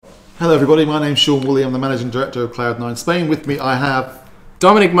Hello everybody, my name's Sean Woolley, I'm the Managing Director of Cloud9 Spain. With me I have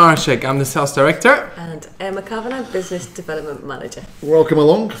Dominic Marashek, I'm the Sales Director. And Emma Kavanagh, Business Development Manager. Welcome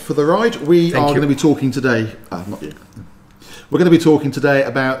along for the ride. We are going to be talking today, not you. We're going to be talking today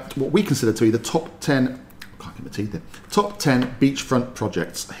about what we consider to be the top 10, can't get my teeth in, top 10 beachfront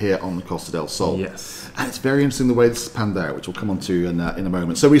projects here on the Costa del Sol. Yes. And it's very interesting the way this has panned out, which we'll come on to in a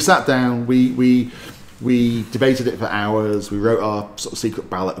moment. So we sat down, we debated it for hours. We wrote our sort of secret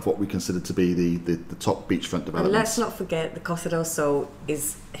ballot of what we considered to be the top beachfront developments. And let's not forget the Costa del Sol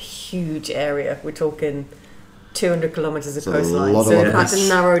is a huge area. We're talking 200 kilometres of coastline. So we've had to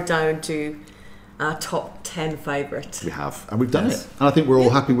narrow down to our top 10 favourite. We have, and we've done it. And I think we're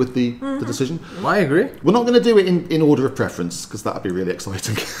all happy with the decision. I agree. We're not going to do it in order of preference, because that would be really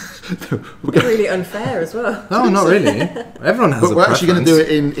exciting. Really unfair as well. No, not really. Everyone has a preference. But we're actually going to do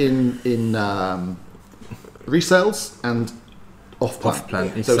it in resales and off-plan.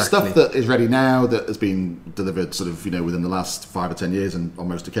 Exactly. So stuff that is ready now, that has been delivered sort of within the last 5 or 10 years and on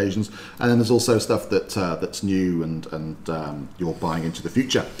most occasions, and then there's also stuff that's new and you're buying into the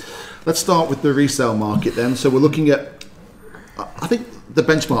future. Let's start with the resale market then. So we're looking at, I think the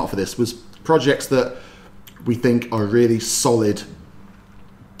benchmark for this was projects that we think are really solid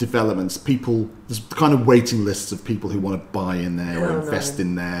developments. There's kind of waiting lists of people who want to buy in there or invest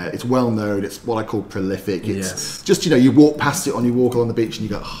in there. It's well known. It's what I call prolific. It's just, you walk past it you walk along the beach and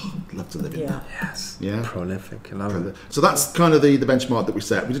you go, oh, I'd love to live in that. Yes. Yeah. Prolific. I love it. So that's kind of the benchmark that we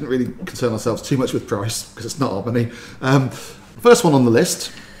set. We didn't really concern ourselves too much with price because it's not our money. First one on the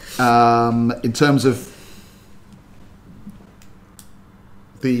list, in terms of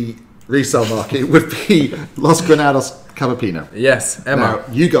the resale market, would be Los Granados Cava Pino. Yes, Emma.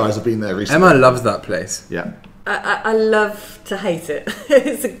 Now, you guys have been there recently. Emma loves that place. Yeah. I love to hate it.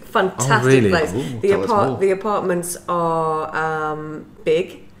 It's a fantastic place. Ooh, the apartments are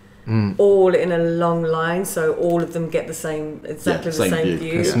big, all in a long line, so all of them get the same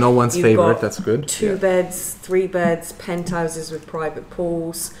view. It's no one's favourite, that's good. 2 beds, 3 beds, penthouses with private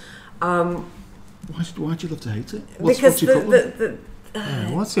pools. Why do you love to hate it? Because what's your problem?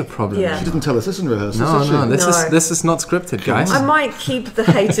 What's your problem? Yeah. She didn't tell us this in rehearsal. No, this is not scripted, guys. I might keep the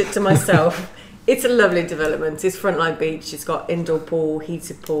hate it to myself. It's a lovely development. It's Frontline Beach. It's got indoor pool,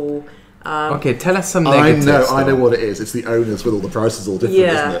 heated pool. Okay, tell us some negatives. I know what it is. It's the owners with all the prices all different,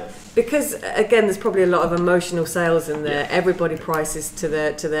 isn't it? Because again, there's probably a lot of emotional sales in there. Everybody prices to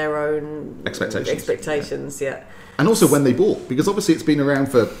their own expectations. Yeah. And also when they bought, because obviously it's been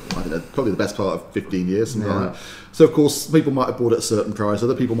around for, I don't know, probably the best part of 15 years. Something like that. So of course, people might have bought at a certain price.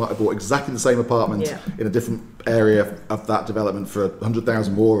 Other people might have bought exactly the same apartment in a different area of that development for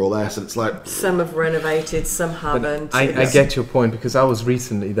 100,000 more or less. And it's like... Some have renovated, some haven't. I get your point, because I was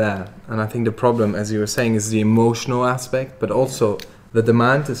recently there. And I think the problem, as you were saying, is the emotional aspect, but also the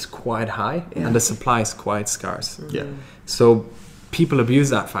demand is quite high and the supply is quite scarce. Yeah. So people abuse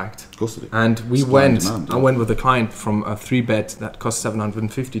that fact. Of course they do. And I went with a client from a 3-bed that cost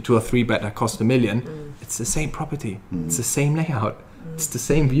 750 to a 3-bed that cost $1 million. It's the same property. It's the same layout. It's the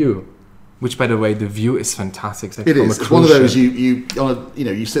same view. Which, by the way, the view is fantastic. Like it is. It's one of those you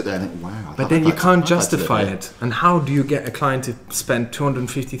sit there and think, wow. But then you can't justify it. And how do you get a client to spend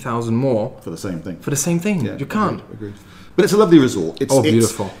 250,000 more for the same thing? For the same thing, you can't. Agreed. But it's a lovely resort. It's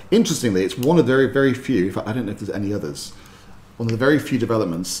beautiful. Interestingly, it's one of the very, very few. In fact, I don't know if there's any others. One of the very few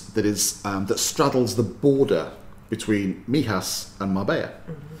developments that is that straddles the border between Mijas and Marbella.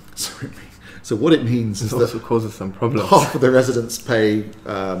 So what it means is that also causes some problems. Half of the residents pay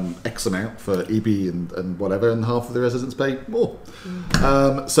X amount for EB and whatever, and half of the residents pay more.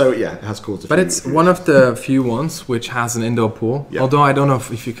 So yeah, it has caused. But it's one of the few ones which has an indoor pool. Yeah. Although I don't know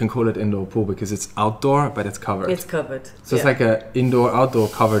if you can call it indoor pool because it's outdoor, but it's covered. It's covered. So it's like a indoor-outdoor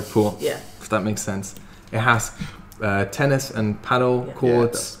covered pool. Yeah. If that makes sense. It has tennis and paddle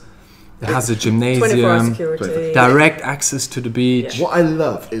courts. It has a gymnasium. 24-hour security. Direct access to the beach. What I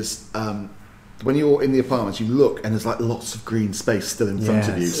love is. When you're in the apartments, you look and there's like lots of green space still in front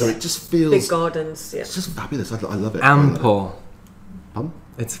of you, so it just feels big gardens. Yeah, it's just fabulous. I love it. Ample. Pardon?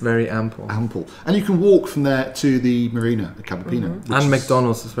 It's very ample. Ample, and you can walk from there to the marina at Cava Pino, and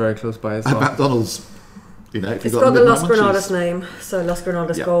McDonald's is very close by as well. And McDonald's, if it's got the Los Granados name, so Los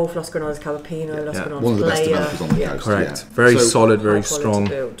Granados Golf, Los Granados Cava Pino, Los Granados one of the best developers on the coast. Correct. Very solid, very strong.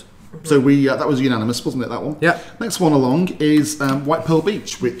 Build. So that was unanimous, wasn't it, that one? Yeah. Next one along is White Pearl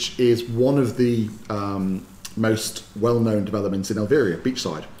Beach, which is one of the most well-known developments in Elveria,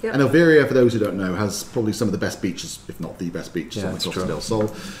 beachside. Yep. And Elveria, for those who don't know, has probably some of the best beaches, if not the best beaches on the Costa del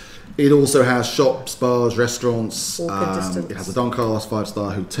Sol. It also has shops, bars, restaurants. It has a Don Carlos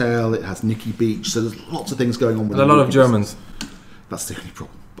 5-star hotel. It has Nikki Beach. So there's lots of things going on with a lot of Germans. That's the only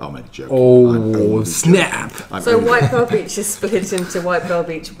problem. I'll make a joke. Oh, snap! So White Pearl Beach is split into White Pearl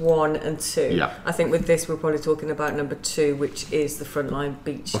Beach 1 and 2. Yeah. I think with this we're probably talking about number 2, which is the Frontline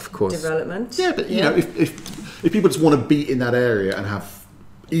Beach development. Yeah, but you know, if people just want to be in that area and have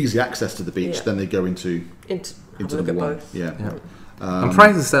easy access to the beach, then they go into number 1. Both. Yeah. And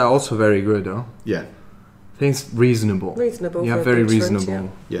prices are also very good, though. Yeah. I think it's reasonable. Yeah, very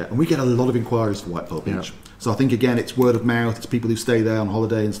reasonable. Yeah, and we get a lot of inquiries for White Pearl Beach. Yeah. So I think again, it's word of mouth. It's people who stay there on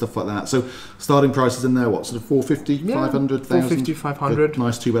holiday and stuff like that. So starting prices in there, what sort of 450, 500, 450, 500.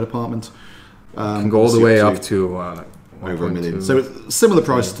 Nice 2-bed apartment. Can go all the way up to over $1 million. So it's similar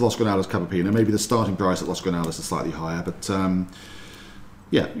prices to Los Granales Capapino. Maybe the starting price at Los Granales is slightly higher, but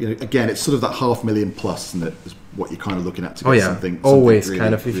yeah, you know, again, it's sort of that $500,000 plus, isn't it? Is what you're kind of looking at to get something. Always really,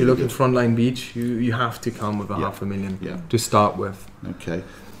 kind of. If really you look good. at Frontline Beach, you have to come with $500,000 to start with. Okay.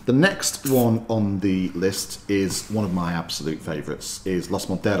 The next one on the list is one of my absolute favourites, is Los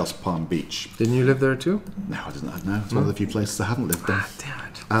Monteros Palm Beach. Didn't you live there too? No, I didn't. No, it's one of the few places I haven't lived in.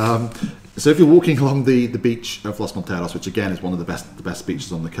 Damn it. So if you're walking along the beach of Los Monteros, which again is one of the best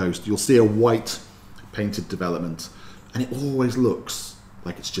beaches on the coast, you'll see a white painted development, and it always looks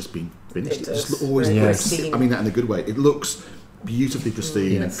like it's just been finished. It just always looks. I mean that in a good way. It looks beautifully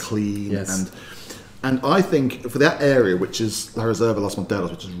pristine and clean, and I think for that area, which is La Reserva Los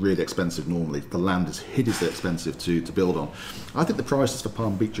Monteros, which is really expensive normally, the land is hideously expensive to build on. I think the prices for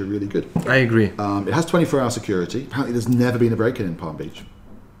Palm Beach are really good. I agree. It has 24-hour security. Apparently, there's never been a break-in in Palm Beach.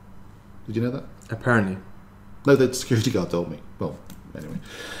 Did you know that? Apparently. No, the security guard told me. Well, anyway.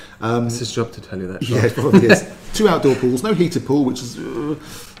 It's his job to tell you that. Yeah, it probably is. 2 outdoor pools, no heated pool, which is...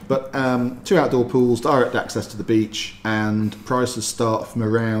 but 2 outdoor pools, direct access to the beach, and prices start from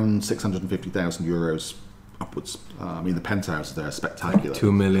around 650,000 euros upwards. I mean, the penthouses there are spectacular.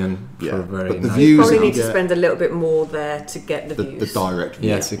 2 million for a very but the nice... views You probably need to spend a little bit more there to get the views. The direct view.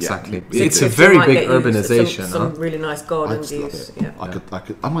 Yes, exactly. Yeah. It's a very big urbanization. Some really nice garden views. Yeah.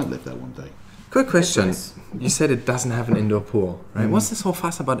 I might live there one day. Quick question. You said it doesn't have an indoor pool, right? What's this whole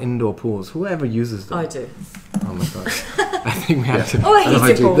fuss about indoor pools? Whoever uses them? I do. Oh my god. I think we have to... Oh, a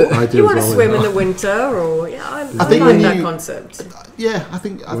heated pool. You want to swim in the winter or... Yeah, I like that concept. Yeah, I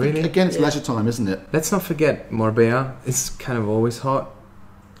think again, it's leisure time, isn't it? Let's not forget, Marbella is kind of always hot.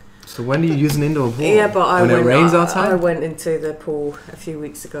 So when do you use an indoor pool? Yeah, but when it rains outside? I went into the pool a few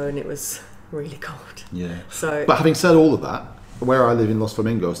weeks ago and it was really cold. Yeah. So, but having said all of that, where I live in Los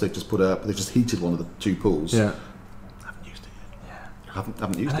Flamingos, they've just heated one of the 2 pools. Yeah. I haven't used it yet. Yeah.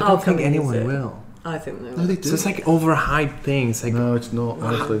 Haven't used it. I don't think anyone will. I think they will. No, they do. So it's like overhyped things. Like, no, it's not,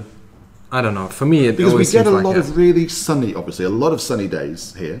 honestly. I don't know. For me, it because always we get a seems lot like of really sunny, obviously, a lot of sunny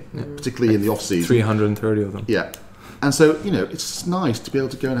days here, particularly in the off season. 330 of them. Yeah. And so, you know, it's just nice to be able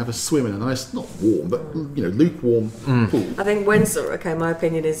to go and have a swim in a nice, not warm, but, you know, lukewarm pool. I think my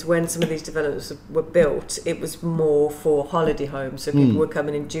opinion is when some of these developments were built, it was more for holiday homes. So people were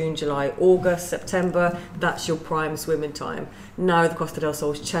coming in June, July, August, September. That's your prime swimming time. Now the Costa del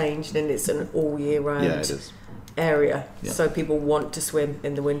Sol's changed and it's an all year round area. Yeah. So people want to swim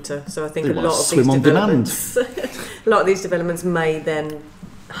in the winter. So I think a lot of these developments may then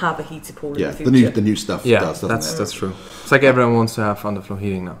have a heated pool in the future. The new stuff does, doesn't it? That's true. It's like everyone wants to have underfloor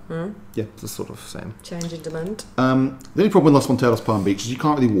heating now. Yeah. It's the sort of same. Change in demand. The only problem with Los Monteros Palm Beach is you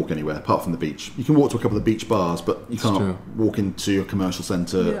can't really walk anywhere apart from the beach. You can walk to a couple of beach bars, but you can't walk into a commercial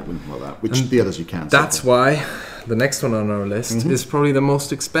centre like that, which the others you can. That's why the next one on our list is probably the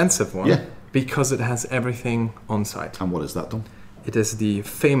most expensive one. Yeah. Because it has everything on site. And what is that, Dom? It is the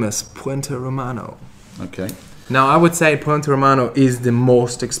famous Puente Romano. Okay. Now, I would say Puente Romano is the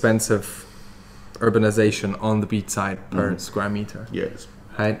most expensive urbanization on the beach side per square meter. Yes.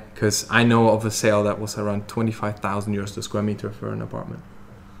 Right? Because I know of a sale that was around 25,000 euros per square meter for an apartment.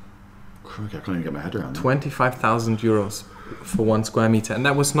 Crikey, I can't even get my head around that. 25,000 euros for 1 square meter. And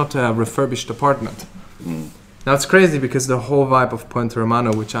that was not a refurbished apartment. Now, it's crazy because the whole vibe of Puente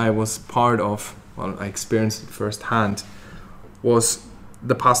Romano, which I was part of, well, I experienced it firsthand, was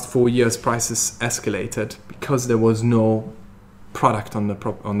the past 4 years prices escalated because there was no product on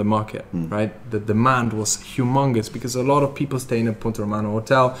the market, right? The demand was humongous because a lot of people stay in a Puente Romano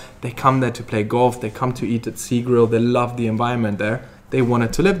hotel. They come there to play golf. They come to eat at Sea Grill. They love the environment there. They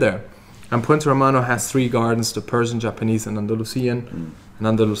wanted to live there. And Puente Romano has 3 gardens, the Persian, Japanese, and Andalusian. And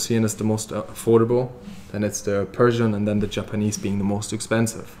Andalusian is the most affordable. Then it's the Persian, and then the Japanese being the most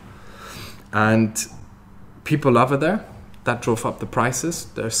expensive. And people love it there. That drove up the prices.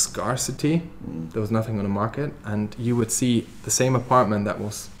 There's scarcity. There was nothing on the market. And you would see the same apartment that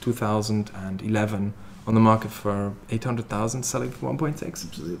was 2011 on the market for 800,000 selling for 1.6.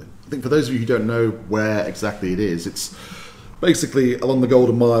 Absolutely. I think for those of you who don't know where exactly it is, it's basically along the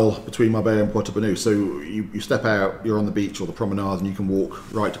Golden Mile between Marbella and Puerto Banús. So you step out, you're on the beach or the promenade, and you can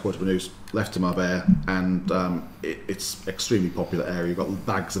walk right to Puerto Banús, left to Marbella, and it's extremely popular area. You've got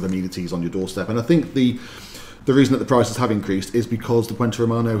bags of amenities on your doorstep, and I think the reason that the prices have increased is because the Puente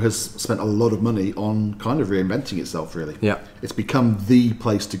Romano has spent a lot of money on kind of reinventing itself, really. Yeah. It's become the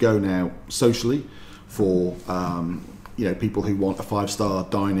place to go now socially for people who want a 5-star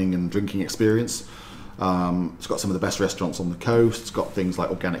dining and drinking experience. It's got some of the best restaurants on the coast. It's got things like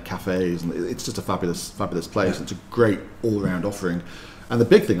organic cafes, and it's just a fabulous place. Yeah. It's a great all-round offering. And the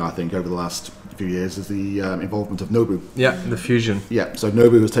big thing, I think, over the last few years is the involvement of Nobu. Yeah, the fusion. Yeah, so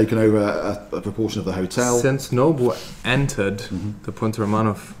Nobu has taken over a proportion of the hotel. Since Nobu entered the Puente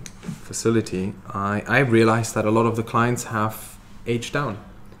Romano facility, I realized that a lot of the clients have aged down.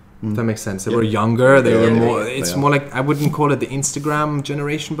 If that makes sense. They were younger. They were more. It's more like, I wouldn't call it the Instagram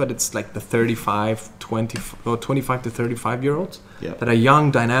generation, but it's like the 25 to 35 year olds that are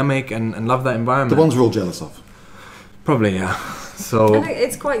young, dynamic, and love that environment. The ones we're all jealous of. Probably, yeah. So and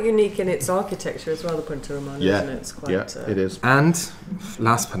it's quite unique in its architecture as well, the Puente Romano, isn't it? It's quite, it is. And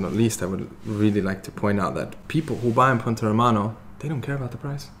last but not least, I would really like to point out that people who buy in Puente Romano, they don't care about the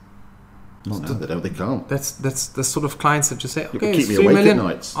price. No, they don't. They can't. That's the sort of clients that just say, okay, keep it's me 3 awake million, at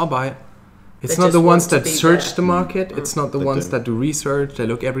nights. I'll buy it. It's They not the just ones want to that be search there. the market. It's not the They ones do. that do research. They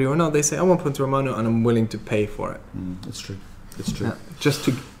look everywhere. No, they say, I want Puente Romano and I'm willing to pay for it. It's true. It's true. Yeah. Just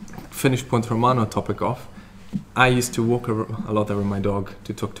to finish Puente Romano topic off, I used to walk a lot there with my dog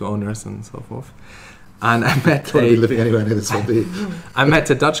to talk to owners and so forth. And I met Be living anywhere near this one, do you? I met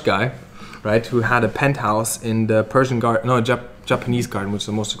a Dutch guy, right, who had a penthouse in the Persian garden, Japanese garden, which is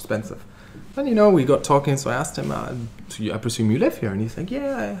the most expensive. And we got talking, so I asked him, I presume you live here? And he's like,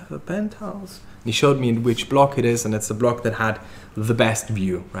 yeah, I have a penthouse. And he showed me which block it is, and it's the block that had the best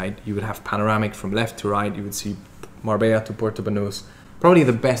view, right? You would have panoramic from left to right. You would see Marbella to Puerto Banús. Probably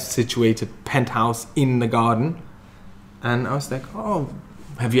the best situated penthouse in the garden. And I was like, oh,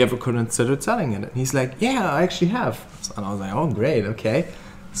 have you ever considered selling it? And he's like, yeah, I actually have. And I was like, oh, great, okay.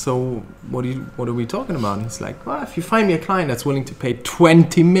 So what are we talking about? And he's like, well, if you find me a client that's willing to pay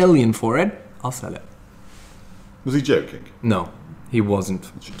 20 million for it, I'll sell it. Was he joking? No, he wasn't.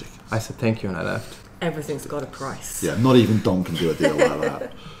 That's ridiculous. I said thank you and I left. Everything's got a price. Yeah, not even Don can do a deal like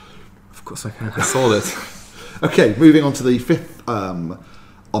that. Of course I can. I sold it. Okay, moving on to the fifth on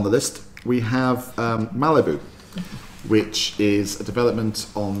the list, we have Malibu, which is a development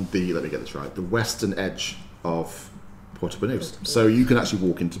on the, let me get this right, the western edge of Puerto Banús. So you can actually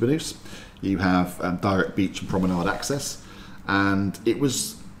walk into Banús. You have direct beach and promenade access, and it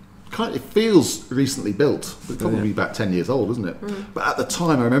feels recently built. It's probably about 10 years old, isn't it? But at the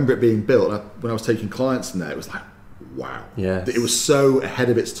time, I remember it being built, and when I was taking clients in there, it was like, wow. Yes. It was so ahead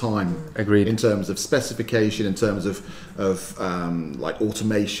of its time. Agreed. In terms of specification, in terms of like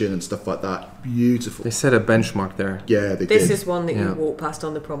automation and stuff like that. Beautiful. They set a benchmark there. Yeah, they This did. is one that you walk past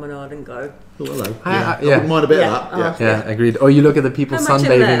on the promenade and go, Oh, hello. I I wouldn't mind a bit Yeah. of that. Yeah, agreed. Or you look at the people How much in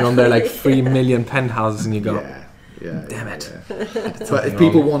sunbathing there? on their like 3 million penthouses and you go, Yeah. damn it. But if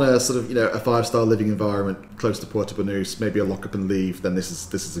people want a sort of a 5-star living environment close to Puerto Banús, maybe a lock up and leave, then this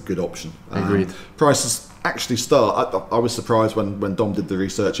is a good option. Agreed. Prices actually start. I was surprised when Dom did the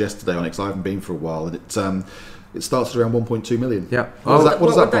research yesterday on it, because I haven't been for a while, and it starts at around 1.2 million. Yeah. What does What that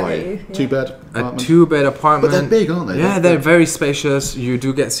would that buy? get you? Yeah. 2-bed A apartment. 2-bed apartment. But they're big, aren't they? Yeah, they're very spacious. You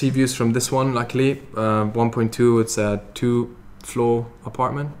do get sea views from this one, luckily. 1.2, it's a 2-floor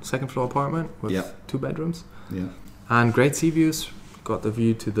apartment, 2nd floor apartment with 2 bedrooms. Yeah. And great sea views. Got the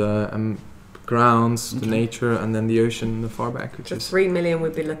view to the grounds, the nature, and then the ocean in the far back. Which for is 3 million,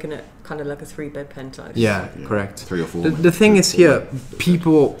 we'd be looking at kind of like a 3-bed penthouse. yeah, correct. 3 or 4. The thing is here,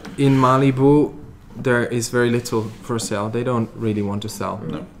 people in Malibu, there is very little for sale. They don't really want to sell.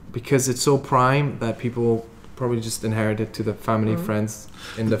 No. Because it's so prime that people probably just inherit it to the family, friends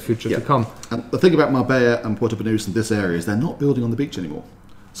in the future to come. And the thing about Marbella and Puerto Banús in this area is they're not building on the beach anymore.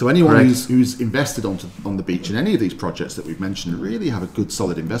 So anyone who's invested on the beach in any of these projects that we've mentioned really have a good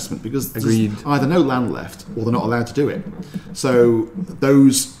solid investment, because there's either no land left or they're not allowed to do it. So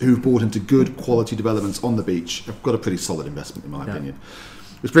those who've bought into good quality developments on the beach have got a pretty solid investment, in my opinion.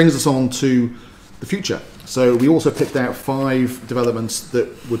 Which brings us on to the future. So we also picked out 5 developments that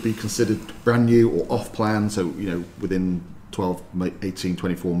would be considered brand new or off plan, so within 12, 18,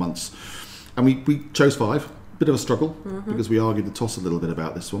 24 months. And we chose 5. Bit of a struggle because we argued the toss a little bit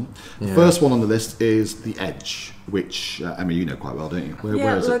about this one. The first one on the list is The Edge, which Emma, you know quite well, don't you? Where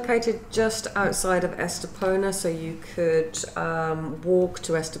it's is it? located just outside of Estepona, so you could walk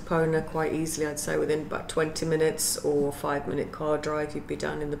to Estepona quite easily, I'd say within about 20 minutes or a 5-minute car drive, you'd be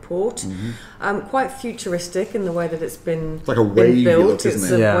down in the port. Quite futuristic in the way that it's been, like a wavy built. look, isn't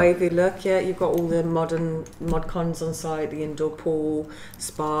It's it? a wavy look, yeah. You've got all the modern mod cons on site, the indoor pool,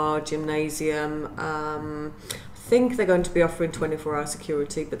 spa, gymnasium. I think they're going to be offering 24-hour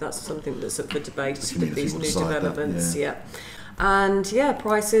security, but that's something that's up for debate with these new developments. And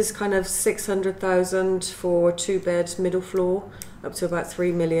prices kind of 600,000 for a 2-bed middle floor, up to about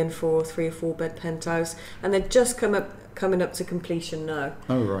 3 million for a 3 or 4-bed penthouse, and they're just coming up to completion now.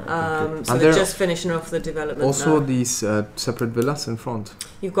 Oh right. So they're just finishing off the development. Also, now. these separate villas in front.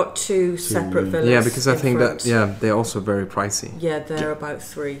 You've got 2 separate villas. Yeah, because I think front. that they're also very pricey. Yeah, they're about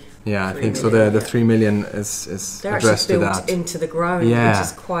 3. Yeah, I think so. million, The 3 million is they're addressed actually to built that. into the ground, Yeah. which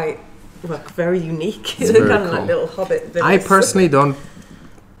is quite very unique. It's They're very kind of cool. like little hobbit villas. I personally don't.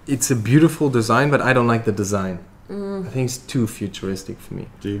 It's a beautiful design, but I don't like the design. I think it's too futuristic for me.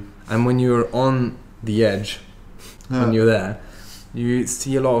 Do you? And when you're on the edge, when you're there, you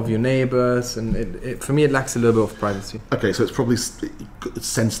see a lot of your neighbors, and it for me it lacks a little bit of privacy. Okay, so it's probably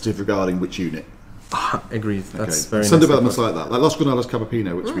sensitive regarding which unit. Agreed. That's Okay. very Some nice developments like that, like Los Granados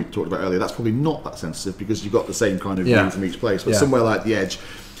Capapino, which we talked about earlier, that's probably not that sensitive because you've got the same kind of view from each place. But somewhere like the edge,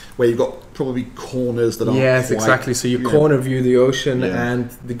 where you've got probably corners that aren't quite, exactly. So you corner view the ocean and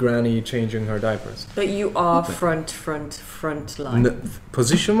the granny changing her diapers. But you are front line.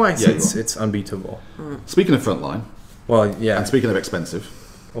 Position-wise, Yeah, it's unbeatable. Speaking of frontline, Well, yeah. and speaking of expensive,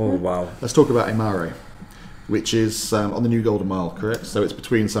 Oh, wow. let's talk about Imare, which is on the new Golden Mile, correct? So it's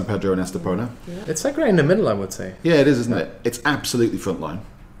between San Pedro and Estepona. It's like right in the middle, I would say. Yeah, it is, isn't it? It's absolutely frontline.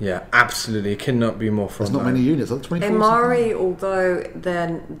 Yeah, absolutely. It cannot be more There's frontline. not many units, like 24 Imari, although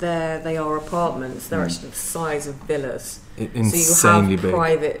they are apartments, they're actually the size of villas. Insanely so you have big.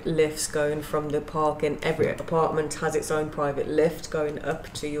 private lifts going from the park, and every apartment has its own private lift going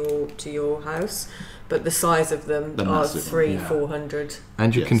up to your house. But the size of them They're are massive. 400.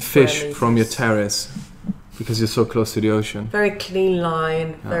 And you Yes. can fish Square from your meters. terrace because you're so close to the ocean. Very clean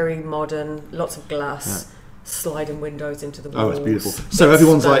line, very modern, lots of glass, sliding windows into the walls. Oh, it's beautiful. So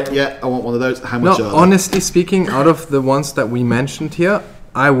everyone's like, yeah, I want one of those. How much No, are they? honestly speaking, out of the ones that we mentioned here,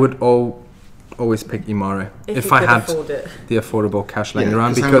 I would always pick Imare if you I could had afford it. the affordable cash lying Yeah,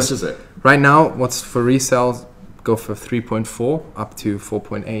 around. 'cause how Because much is it? right now, what's for resale go for 3.4 up to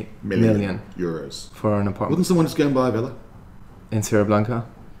 4.8 million euros. for an apartment. Wouldn't someone just go and buy a villa? In Sierra Blanca,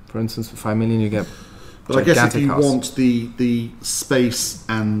 for instance, for 5 million you get But I guess if gigantic you house. want the space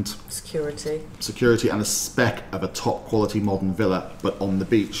and Security. security and a spec of a top quality modern villa, but on the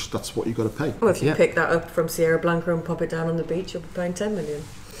beach, that's what you've got to pay. Well, if you Yeah. pick that up from Sierra Blanca and pop it down on the beach, you'll be paying 10 million.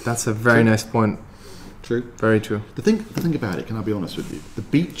 That's a very nice point. True. Very true. The thing about it, can I be honest with you? The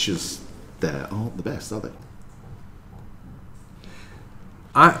beaches there aren't the best, are they?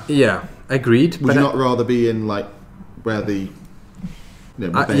 Agreed. Would but you not rather be in like where the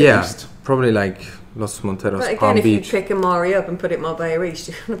Marbella yeah, East? probably like Los Monteros, But again, Palm if Beach. you pick Imari up and put it in Marbella East,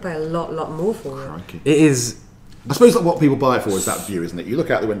 you're going to pay a lot more for it. Crikey. It is, I suppose that what people buy it for is that view, isn't it? You look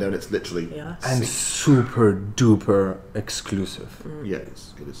out the window and it's literally Yeah. and super duper exclusive. yeah, it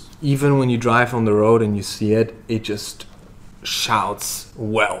is. Even when you drive on the road and you see it, it just shouts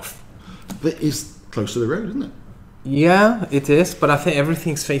wealth. But it is close to the road, isn't it? Yeah, it is, but I think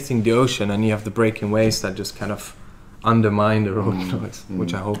everything's facing the ocean, and you have the breaking waves that just kind of undermine the road noise,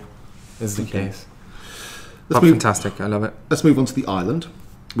 which I hope is the case. But fantastic, I love it. Let's move on to the island,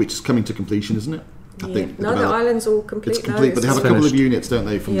 which is coming to completion, isn't it? I Yeah. think No, the island's all complete. it's complete, now. but they have a It's couple of finished. units, don't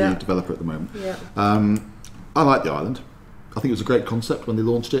they, from Yeah. the developer at the moment. Yeah. I like the island. I think it was a great concept when they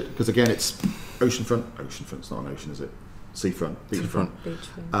launched it because again, it's oceanfront. Oceanfront's not an ocean, is it? Seafront, beachfront,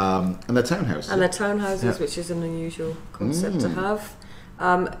 Beachfront. and they're townhouses. And they're townhouses, which is an unusual concept to have.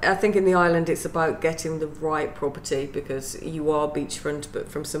 I think in the island it's about getting the right property because you are beachfront, but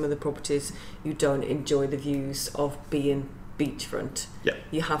from some of the properties you don't enjoy the views of being beachfront. Yeah.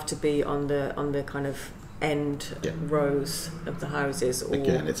 You have to be on the kind of end rows of the houses. Or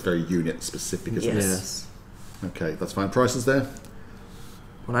Again, it's very unit specific, isn't Yes. it? Okay, that's fine. Prices there.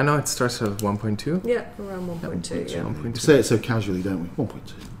 Well, I know it starts at 1.2. yeah, around 1.2. Yeah. 1.2. We say it so casually, don't we?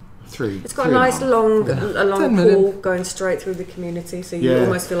 1.2, 3. It's got a nice long 10 pool million. going straight through the community, so you Yeah.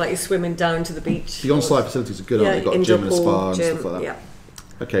 almost feel like you're swimming down to the beach. The on-site facilities are good, aren't they? They've got a indoor gym and a pool, spa and gym, stuff like that.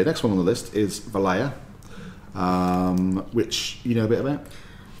 Yeah. Okay, next one on the list is Valleja, which you know a bit about.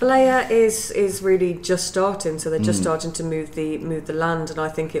 Valleja is really just starting, so they're just starting to move the land, and I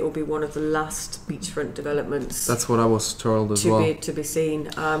think it will be one of the last beachfront developments. That's what I was told as well. To be seen.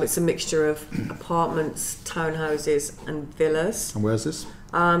 It's a mixture of apartments, townhouses, and villas. And where's this?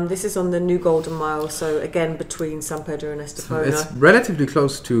 This is on the New Golden Mile, so again between San Pedro and Estepona. It's relatively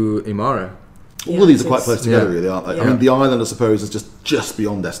close to Imare. All of these are quite close together, Yeah. really, aren't they? Yeah. I mean, the island, I suppose, is just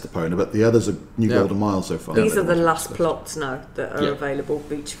beyond Estepona, but the others are New Yeah. Golden Mile so far. These are the last plots now that are Yeah. available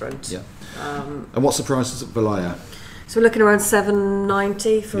beachfront. Yeah. And what's the prices at Valleja? So we're looking around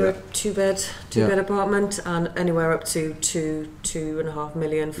 $790 for Yeah. a two-bed apartment, and anywhere up to $2.5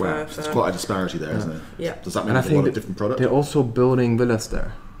 million for. Wow, for it's quite a disparity there, isn't it? Yeah. Does that mean And I there's a lot think of different products? They're also building villas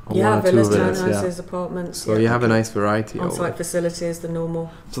there. Or Yeah, one or two villas, villas, townhouses, yeah. apartments. So you have a nice variety of on-site it. facilities, the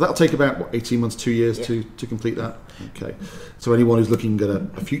normal. So that'll take about, what, 18 months, 2 years Yeah. to complete that? Okay. So anyone who's looking at a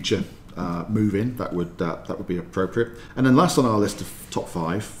future move in, that would be appropriate. And then last on our list of top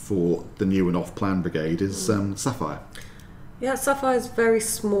 5 for the new and off-plan brigade is Sapphire. Yeah, Sapphire is very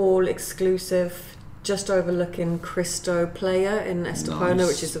small, exclusive, just overlooking Cristo Playa in Estepona, Nice.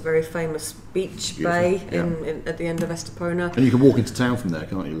 which is a very famous beach Beautiful, bay yeah. in at the end of Estepona. And you can walk into town from there,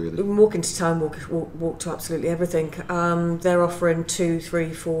 can't you, We really? can walk into town, walk to absolutely everything. They're offering 2,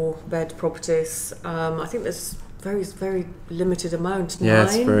 3, 4 bed properties. I think there's very limited amount. Yeah,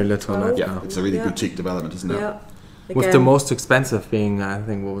 it's 9, very little 12. left Yeah, now. it's a really Yeah. boutique development, isn't it? Yeah. With Again, the most expensive being, I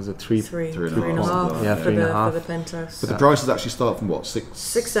think, what was it, three Three and a and a half, half something like for that. Yeah, the 3.5. for the penthouse. But the prices actually start from what,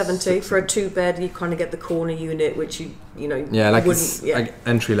 670 for a 2-bed. You kind of get the corner unit, which you know. Yeah, like wouldn't, it's yeah. like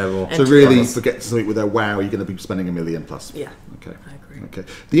entry level. So Entry really, levels. forget something with a wow, you're going to be spending $1 million plus. Yeah, Okay. I agree. Okay.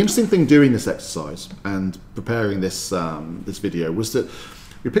 The interesting thing doing this exercise and preparing this this video was that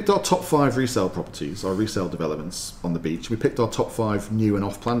we picked our top 5 resale properties, our resale developments on the beach. We picked our top 5 new and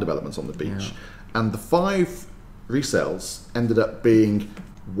off-plan developments on the beach, and the 5 resales ended up being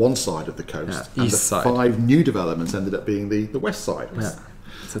one side of the coast, Yeah, and east the side. 5 new developments ended up being the west side. Yeah.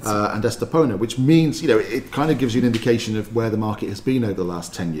 So it's- And Estepona, which means, it kind of gives you an indication of where the market has been over the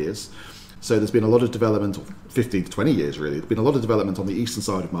last 10 years. So there's been a lot of development, 15 to 20 years really, there's been a lot of development on the eastern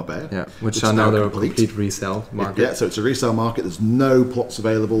side of Marbella. yeah, which is are now the complete. complete resale market. Yeah, so it's a resale market, there's no plots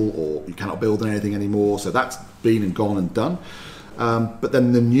available or you cannot build on anything anymore, so that's been and gone and done. But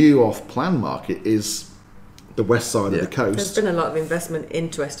then the new off-plan market is the west side of Yeah. the coast. There's been a lot of investment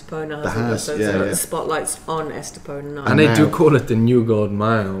into Estepona, hasn't there? has, So yeah, there's a lot yeah. of spotlights on Estepona now. And they do now- call it the New Golden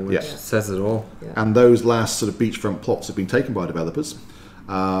Mile, which Yeah. says it all. And those last sort of beachfront plots have been taken by developers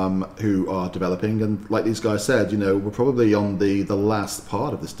who are developing. And like these guys said, we're probably on the last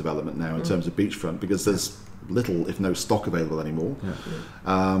part of this development now in terms of beachfront because there's little, if no stock available anymore.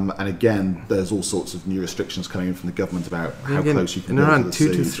 And again, there's all sorts of new restrictions coming in from the government about how Again, close you can in go to around the 2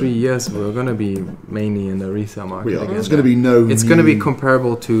 to sea. 3 years, we're going to be mainly in the resale market. We are. again. There's going to be no. It's going to be new-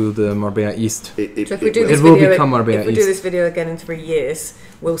 comparable to the Marbella East. So if we do will. this It will video, become Marbella if we do East. this video again in 3 years,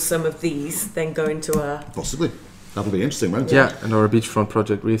 will some of these then go into a? Possibly. That'll be interesting, won't it? Yeah, and our beachfront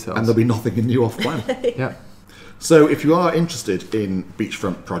project resales. And there'll be nothing in new off-plan. yeah. So if you are interested in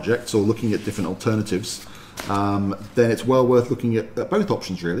beachfront projects or looking at different alternatives, then it's well worth looking at both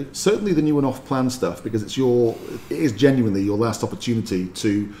options really. Certainly the new and off-plan stuff because it is genuinely your last opportunity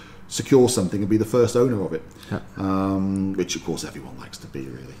to secure something and be the first owner of it, which of course everyone likes to be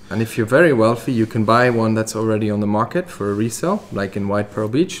really. And if you're very wealthy, you can buy one that's already on the market for a resale, like in White Pearl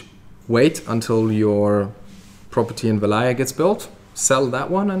Beach. Wait until your property in Valleja gets built, sell that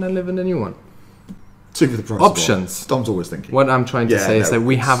one, and then live in the new one. Two for the price. Options. Tom's always thinking. What I'm trying to Yeah, say is no, that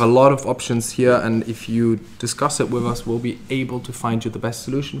we it's- have a lot of options here, and if you discuss it with us, we'll be able to find you the best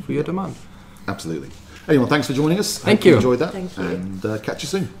solution for your demand. Absolutely. Anyway, thanks for joining us. Thank Hope you. enjoyed that. Thank you. And catch you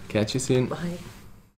soon. Catch you soon. Bye.